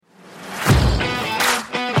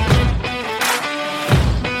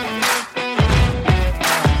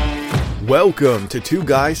Welcome to Two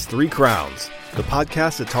Guys, Three Crowns, the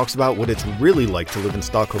podcast that talks about what it's really like to live in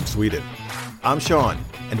Stockholm, Sweden. I'm Sean,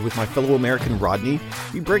 and with my fellow American Rodney,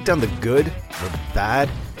 we break down the good, the bad,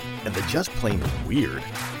 and the just plain weird.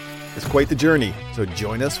 It's quite the journey, so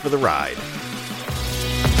join us for the ride.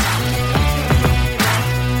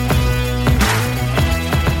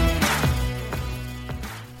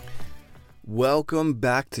 Welcome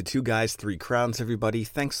back to Two Guys, Three Crowns, everybody.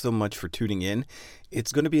 Thanks so much for tuning in.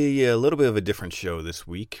 It's going to be a little bit of a different show this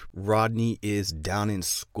week. Rodney is down in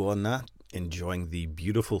Skåne enjoying the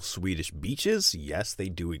beautiful Swedish beaches. Yes, they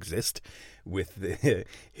do exist with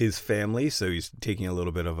his family, so he's taking a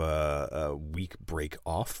little bit of a week break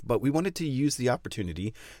off. But we wanted to use the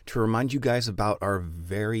opportunity to remind you guys about our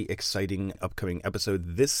very exciting upcoming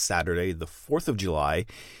episode this Saturday, the 4th of July,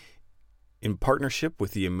 in partnership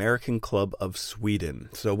with the American Club of Sweden.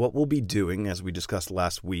 So what we'll be doing, as we discussed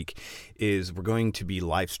last week, is we're going to be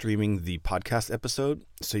live streaming the podcast episode.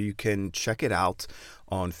 So you can check it out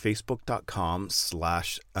on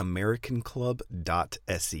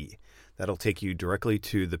facebook.com/americanclub.se. That'll take you directly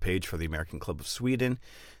to the page for the American Club of Sweden.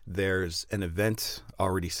 There's an event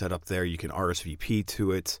already set up there. You can RSVP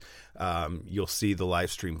to it. You'll see the live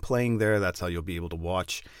stream playing there. That's how you'll be able to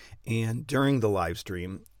watch. And during the live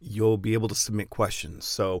stream, you'll be able to submit questions.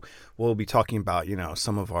 So we'll be talking about,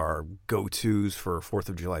 some of our go-tos for 4th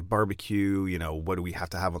of July barbecue. What do we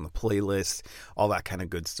have to have on the playlist? All that kind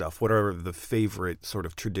of good stuff. What are the favorite sort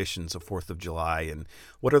of traditions of 4th of July? And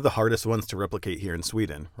what are the hardest ones to replicate here in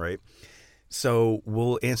Sweden, right? So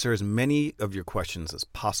we'll answer as many of your questions as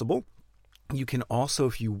possible. You can also,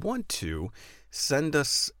 if you want to, send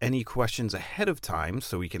us any questions ahead of time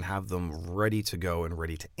so we can have them ready to go and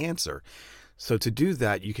ready to answer. So to do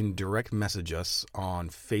that, you can direct message us on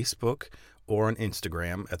Facebook or on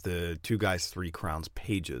Instagram at the Two Guys, Three Crowns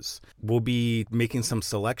pages. We'll be making some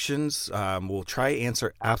selections. We'll try to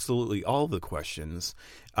answer absolutely all the questions.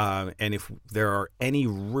 And if there are any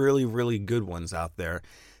really, really good ones out there,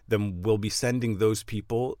 then we'll be sending those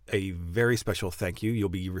people a very special thank you. You'll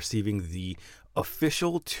be receiving the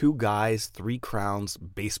official Two Guys, Three Crowns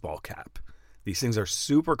baseball cap. These things are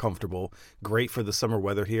super comfortable, great for the summer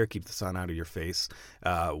weather here, keep the sun out of your face.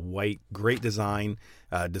 White, great design,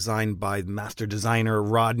 designed by master designer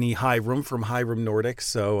Rodney Highroom from Highroom Nordic.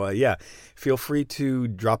 So feel free to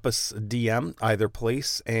drop us a DM either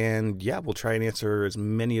place, and we'll try and answer as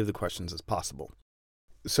many of the questions as possible.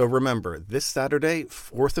 So remember, this Saturday,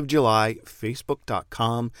 4th of July,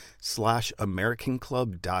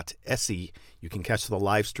 facebook.com/americanclub.se. You can catch the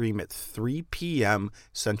live stream at 3 p.m.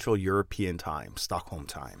 Central European Time, Stockholm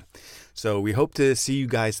time. So we hope to see you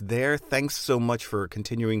guys there. Thanks so much for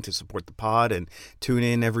continuing to support the pod and tune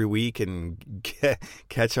in every week and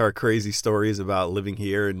catch our crazy stories about living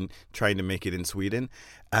here and trying to make it in Sweden.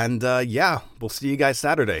 And we'll see you guys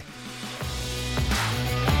Saturday.